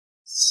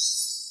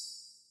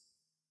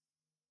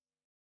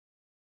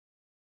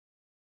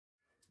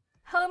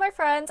Hello my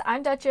friends,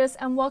 I'm Duchess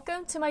and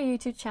welcome to my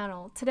YouTube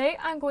channel. Today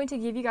I'm going to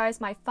give you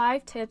guys my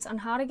 5 tips on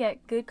how to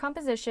get good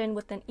composition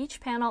within each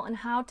panel and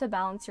how to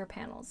balance your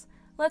panels.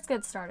 Let's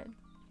get started.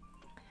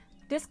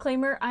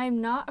 Disclaimer, I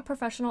am not a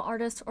professional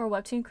artist or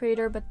webtoon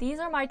creator, but these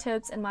are my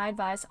tips and my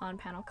advice on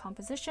panel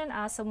composition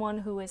as someone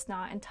who is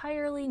not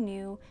entirely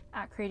new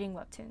at creating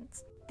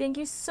webtoons. Thank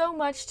you so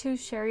much to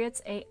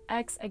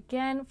Chariot's8x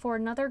again for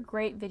another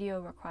great video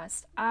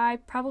request. I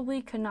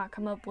probably could not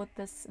come up with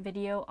this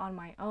video on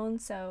my own,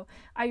 so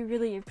I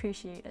really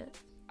appreciate it.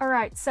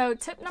 Alright, so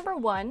tip number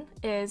 1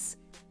 is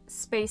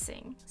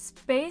spacing.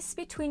 Space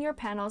between your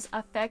panels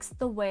affects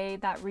the way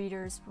that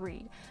readers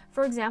read.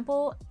 For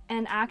example,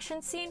 an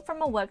action scene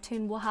from a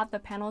webtoon will have the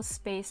panels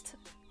spaced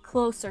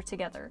closer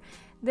together.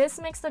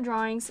 This makes the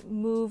drawings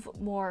move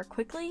more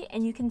quickly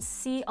and you can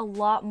see a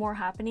lot more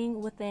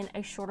happening within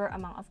a shorter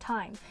amount of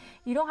time.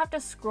 You don't have to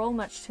scroll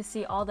much to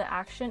see all the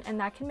action, and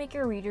that can make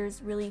your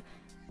readers really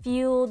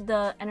feel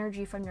the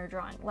energy from your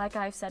drawing. Like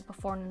I've said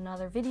before in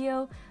another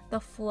video, the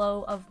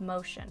flow of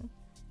motion.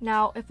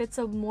 Now, if it's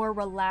a more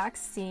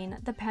relaxed scene,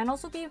 the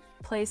panels will be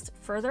placed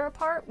further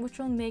apart, which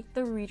will make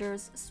the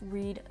readers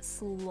read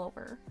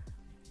slower.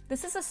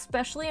 This is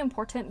especially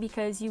important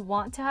because you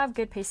want to have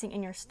good pacing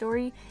in your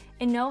story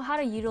and know how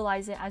to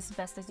utilize it as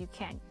best as you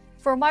can.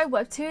 For my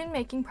webtoon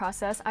making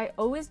process, I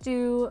always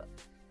do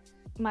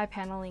my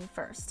paneling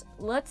first.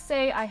 Let's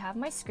say I have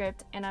my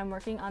script and I'm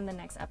working on the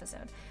next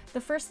episode.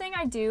 The first thing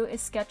I do is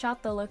sketch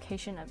out the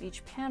location of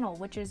each panel,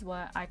 which is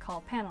what I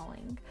call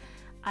paneling.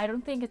 I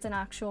don't think it's an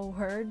actual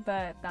word,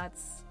 but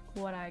that's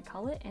what I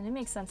call it and it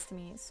makes sense to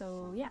me,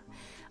 so yeah.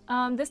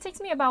 This takes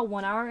me about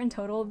 1 hour in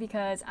total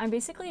because I'm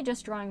basically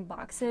just drawing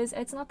boxes.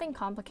 It's nothing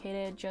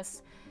complicated,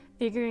 just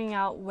figuring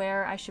out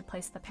where I should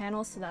place the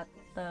panels so that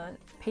the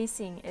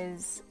pacing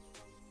is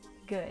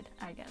good,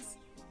 I guess.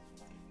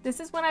 This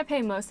is when I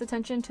pay most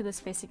attention to the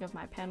spacing of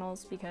my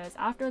panels, because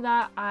after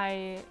that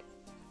I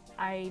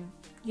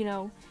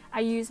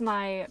use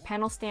my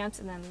panel stamps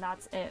and then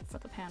that's it for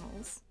the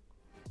panels.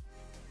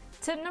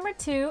 Tip number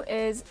 2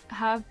 is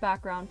have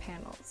background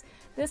panels.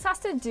 This has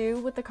to do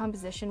with the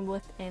composition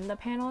within the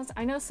panels.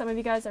 I know some of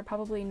you guys are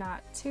probably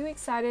not too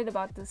excited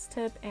about this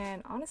tip,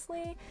 and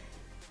honestly,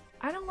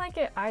 I don't like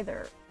it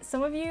either.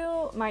 Some of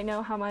you might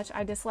know how much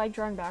I dislike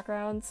drawing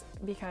backgrounds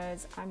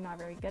because I'm not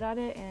very good at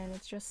it and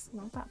it's just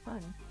not that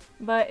fun.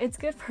 But it's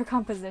good for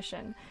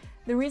composition.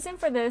 The reason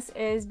for this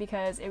is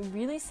because it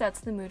really sets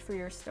the mood for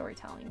your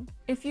storytelling.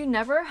 If you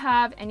never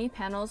have any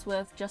panels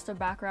with just a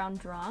background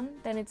drawn,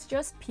 then it's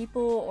just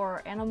people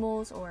or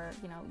animals or,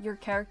 your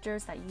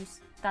characters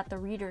that the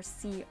readers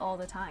see all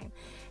the time.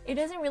 It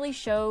doesn't really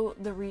show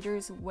the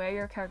readers where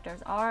your characters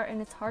are, and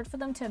it's hard for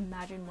them to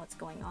imagine what's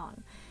going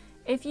on.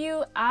 If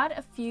you add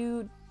a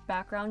few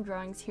background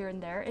drawings here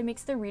and there, it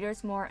makes the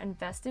readers more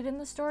invested in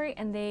the story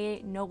and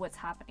they know what's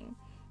happening.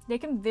 They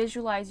can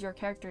visualize your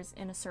characters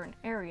in a certain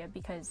area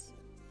because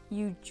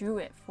you drew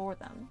it for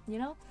them,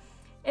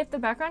 If the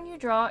background you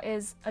draw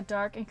is a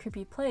dark and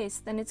creepy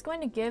place, then it's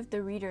going to give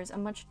the readers a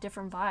much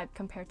different vibe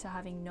compared to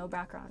having no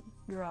background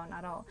drawn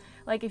at all.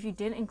 Like if you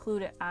didn't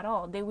include it at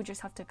all, they would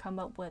just have to come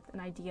up with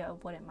an idea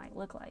of what it might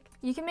look like.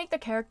 You can make the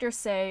character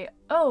say,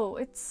 oh,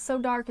 it's so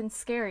dark and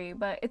scary,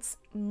 but it's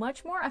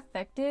much more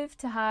effective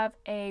to have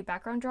a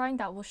background drawing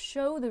that will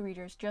show the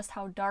readers just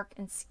how dark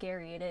and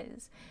scary it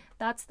is.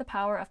 That's the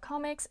power of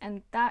comics,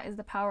 and that is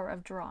the power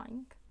of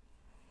drawing.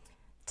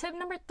 Tip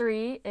number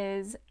 3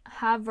 is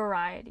have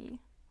variety.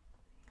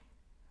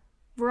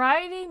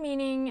 Variety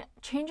meaning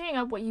changing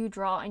up what you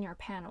draw in your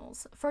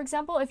panels. For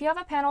example, if you have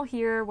a panel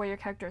here where your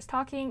character is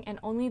talking and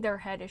only their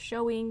head is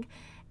showing,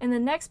 in the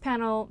next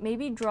panel,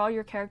 maybe draw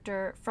your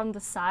character from the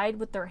side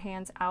with their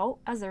hands out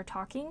as they're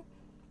talking.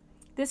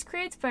 This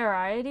creates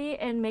variety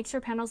and makes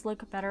your panels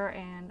look better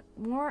and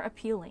more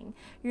appealing.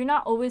 You're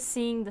not always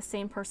seeing the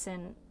same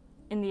person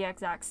in the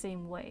exact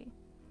same way.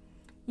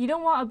 You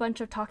don't want a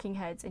bunch of talking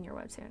heads in your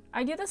webtoon.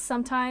 I do this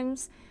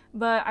sometimes,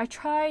 but I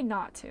try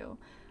not to.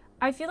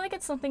 I feel like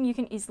it's something you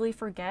can easily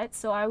forget,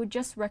 so I would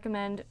just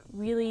recommend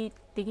really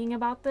thinking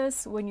about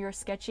this when you're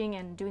sketching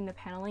and doing the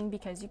paneling,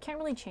 because you can't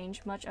really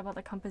change much about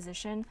the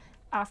composition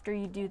after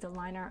you do the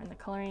line art and the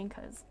coloring,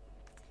 because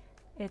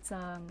it's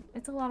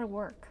a lot of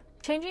work.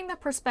 Changing the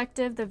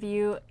perspective, the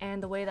view,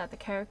 and the way that the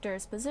character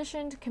is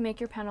positioned can make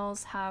your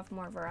panels have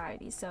more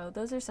variety, so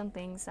those are some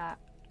things that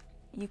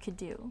you could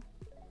do.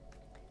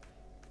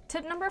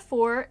 Tip number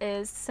 4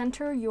 is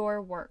center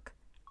your work.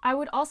 I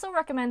would also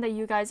recommend that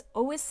you guys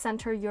always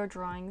center your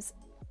drawings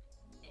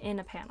in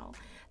a panel.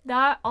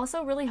 That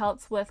also really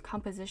helps with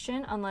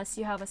composition unless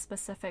you have a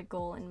specific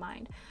goal in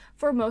mind.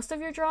 For most of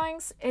your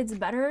drawings, it's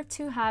better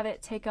to have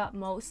it take up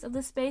most of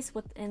the space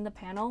within the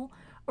panel,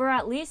 or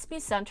at least be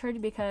centered,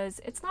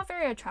 because it's not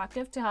very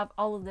attractive to have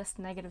all of this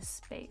negative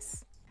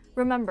space.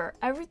 Remember,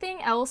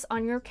 everything else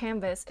on your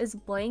canvas is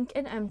blank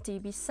and empty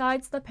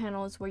besides the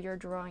panels where your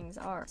drawings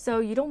are,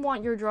 so you don't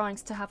want your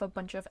drawings to have a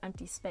bunch of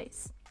empty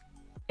space.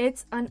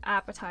 It's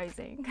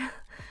unappetizing.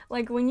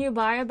 Like when you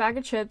buy a bag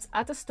of chips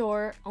at the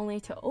store only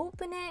to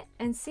open it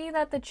and see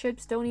that the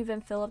chips don't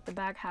even fill up the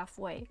bag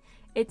halfway.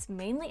 It's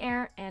mainly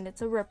air and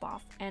it's a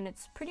ripoff, and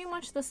it's pretty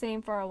much the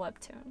same for our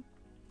webtoon.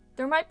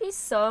 There might be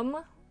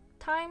some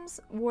times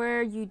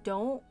where you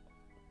don't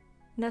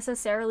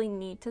necessarily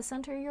need to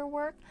center your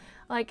work.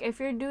 Like if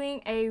you're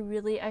doing a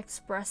really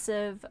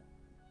expressive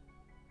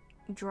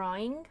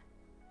drawing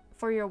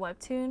for your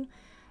webtoon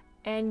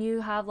and you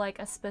have like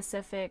a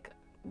specific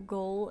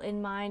goal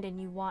in mind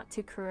and you want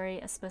to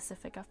create a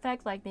specific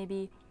effect, like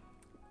maybe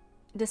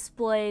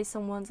display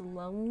someone's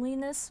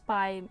loneliness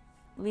by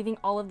leaving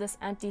all of this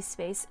empty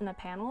space in a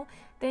panel,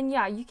 then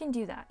yeah, you can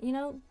do that. You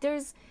know,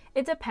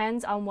 it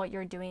depends on what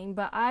you're doing,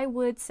 but I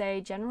would say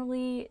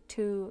generally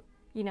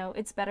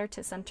it's better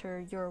to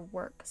center your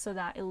work so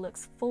that it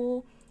looks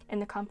full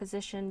and the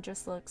composition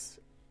just looks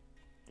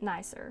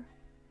nicer.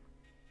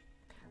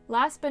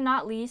 Last but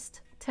not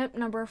least, tip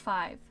number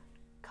 5,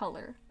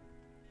 color.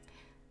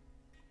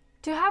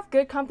 To have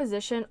good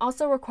composition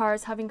also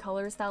requires having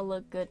colors that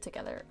look good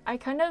together. I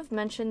kind of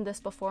mentioned this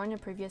before in a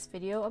previous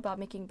video about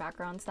making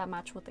backgrounds that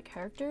match with the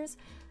characters.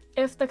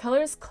 If the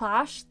colors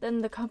clash,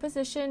 then the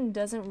composition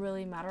doesn't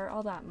really matter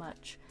all that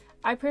much.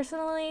 I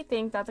personally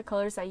think that the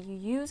colors that you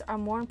use are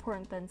more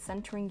important than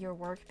centering your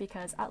work,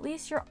 because at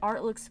least your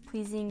art looks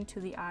pleasing to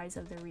the eyes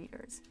of the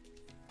readers.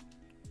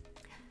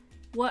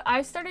 What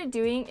I started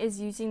doing is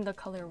using the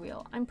color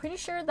wheel. I'm pretty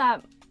sure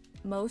that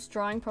most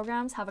drawing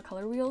programs have a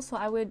color wheel, so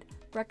I would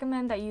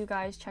recommend that you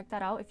guys check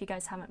that out if you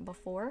guys haven't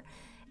before.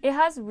 It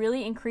has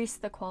really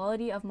increased the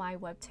quality of my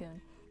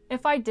webtoon.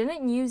 If I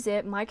didn't use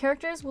it, my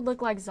characters would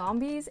look like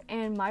zombies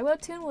and my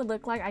webtoon would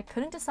look like I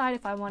couldn't decide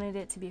if I wanted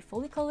it to be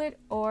fully colored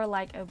or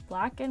like a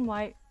black and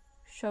white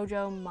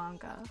shoujo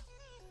manga.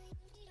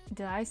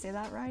 Did I say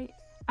that right?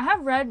 I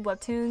have read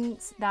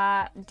webtoons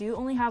that do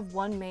only have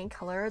one main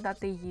color that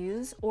they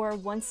use or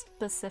one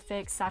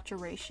specific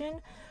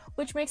saturation,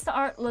 which makes the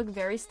art look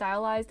very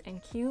stylized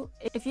and cute.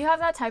 If you have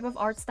that type of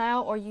art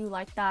style or you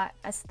like that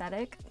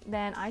aesthetic,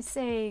 then I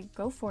say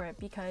go for it,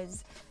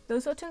 because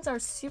those webtoons are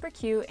super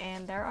cute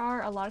and there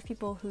are a lot of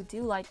people who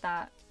do like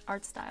that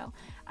art style.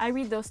 I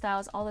read those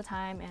styles all the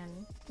time,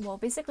 and well,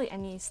 basically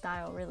any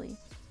style really.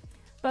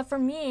 But for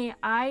me,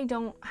 I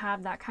don't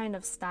have that kind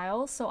of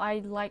style, so I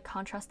like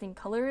contrasting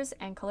colors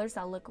and colors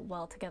that look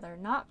well together.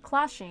 Not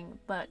clashing,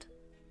 but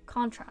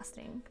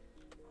contrasting.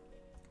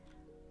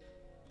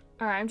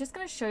 Alright, I'm just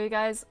going to show you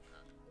guys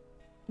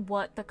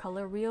what the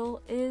color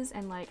wheel is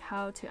and like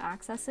how to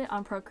access it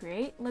on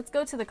Procreate. Let's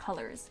go to the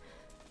colors.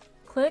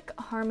 Click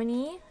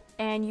Harmony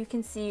and you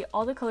can see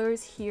all the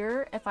colors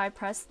here. If I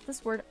press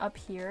this word up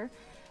here,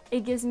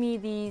 it gives me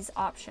these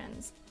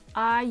options.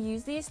 I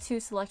use these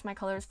to select my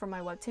colors for my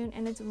webtoon,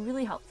 and it's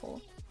really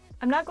helpful.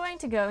 I'm not going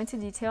to go into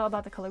detail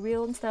about the color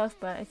wheel and stuff,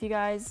 but if you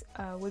guys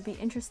would be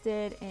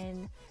interested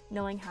in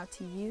knowing how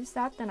to use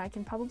that, then I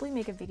can probably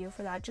make a video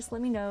for that. Just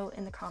let me know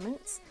in the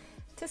comments.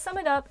 To sum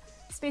it up,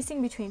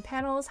 spacing between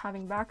panels,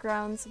 having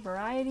backgrounds,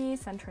 variety,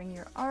 centering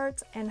your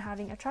art, and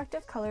having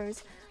attractive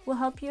colors will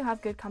help you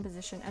have good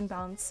composition and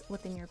balance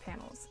within your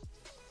panels.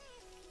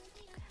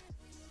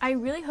 I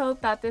really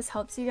hope that this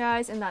helps you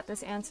guys and that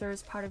this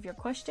answers part of your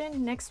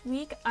question. Next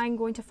week, I'm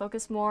going to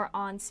focus more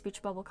on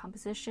speech bubble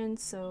composition,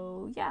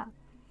 so yeah.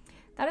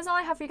 That is all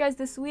I have for you guys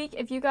this week.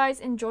 If you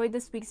guys enjoyed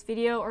this week's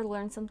video or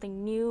learned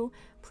something new,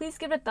 please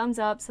give it a thumbs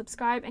up,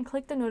 subscribe, and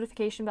click the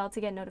notification bell to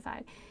get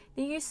notified.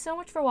 Thank you so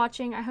much for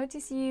watching. I hope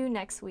to see you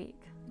next week.